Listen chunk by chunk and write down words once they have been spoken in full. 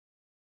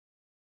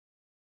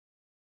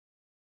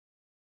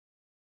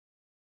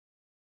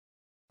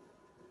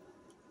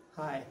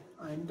Hi,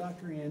 I'm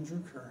Dr.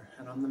 Andrew Kerr,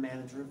 and I'm the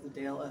manager of the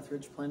Dale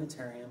Etheridge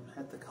Planetarium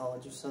at the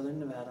College of Southern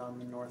Nevada on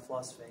the North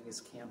Las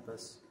Vegas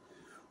campus.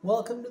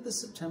 Welcome to the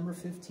September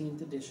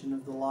 15th edition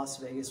of the Las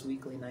Vegas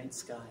Weekly Night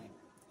Sky.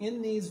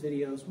 In these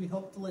videos, we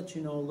hope to let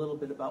you know a little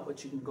bit about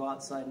what you can go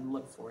outside and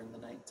look for in the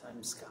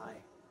nighttime sky.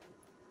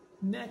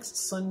 Next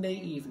Sunday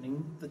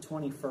evening, the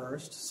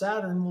 21st,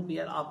 Saturn will be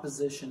at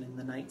opposition in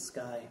the night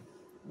sky.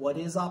 What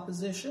is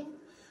opposition?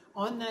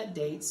 On that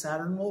date,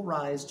 Saturn will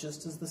rise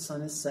just as the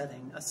sun is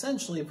setting,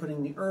 essentially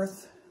putting the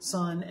Earth,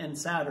 Sun, and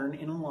Saturn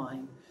in a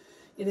line.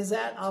 It is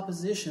at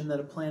opposition that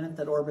a planet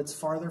that orbits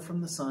farther from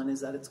the sun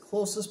is at its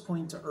closest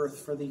point to Earth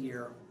for the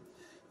year.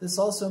 This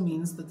also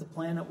means that the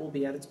planet will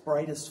be at its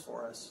brightest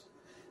for us.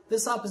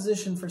 This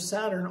opposition for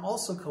Saturn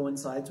also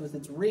coincides with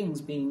its rings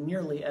being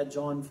nearly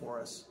edge-on for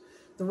us.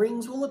 The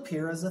rings will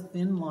appear as a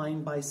thin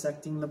line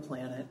bisecting the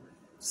planet.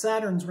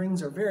 Saturn's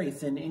rings are very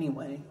thin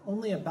anyway,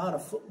 only about a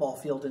football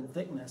field in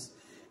thickness,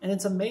 and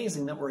it's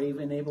amazing that we're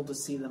even able to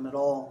see them at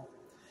all.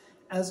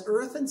 As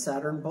Earth and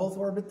Saturn both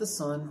orbit the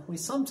sun, we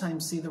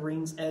sometimes see the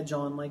rings edge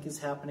on like is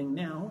happening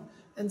now,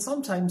 and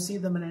sometimes see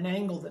them at an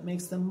angle that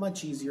makes them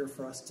much easier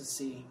for us to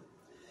see.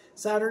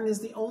 Saturn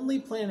is the only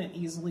planet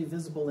easily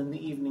visible in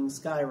the evening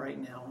sky right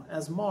now,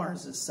 as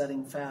Mars is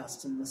setting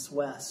fast in the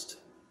west.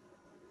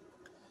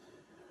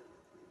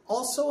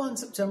 Also on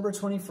September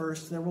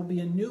 21st, there will be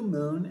a new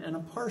moon and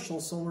a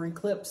partial solar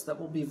eclipse that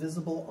will be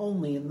visible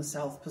only in the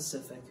South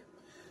Pacific.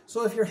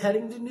 So if you're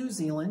heading to New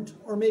Zealand,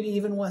 or maybe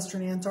even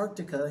Western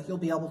Antarctica, you'll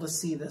be able to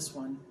see this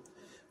one.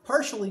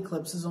 Partial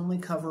eclipses only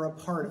cover a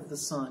part of the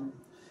sun.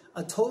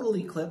 A total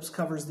eclipse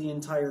covers the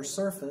entire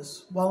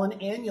surface, while an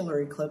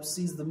annular eclipse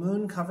sees the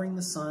moon covering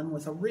the sun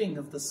with a ring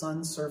of the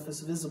sun's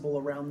surface visible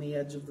around the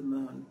edge of the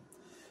moon.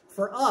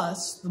 For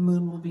us, the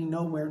moon will be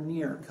nowhere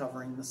near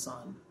covering the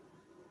sun.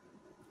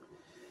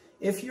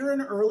 If you're an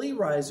early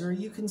riser,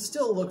 you can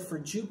still look for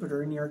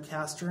Jupiter near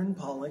Castor and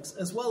Pollux,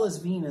 as well as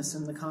Venus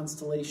in the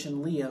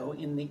constellation Leo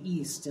in the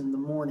east in the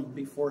morning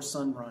before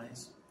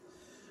sunrise.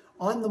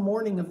 On the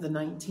morning of the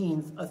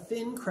 19th, a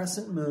thin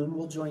crescent moon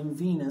will join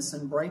Venus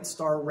and bright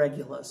star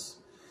Regulus.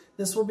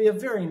 This will be a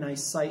very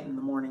nice sight in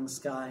the morning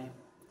sky.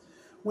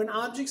 When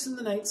objects in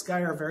the night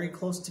sky are very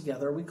close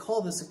together, we call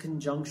this a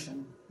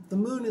conjunction. The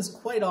moon is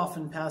quite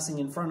often passing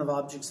in front of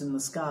objects in the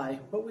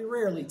sky, but we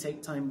rarely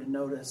take time to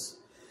notice.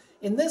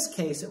 In this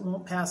case, it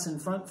won't pass in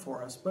front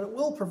for us, but it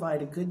will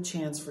provide a good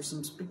chance for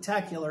some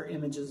spectacular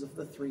images of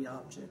the three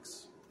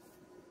objects.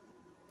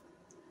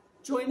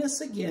 Join us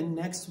again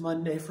next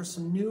Monday for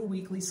some new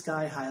weekly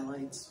sky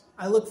highlights.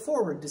 I look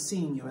forward to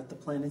seeing you at the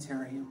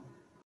planetarium.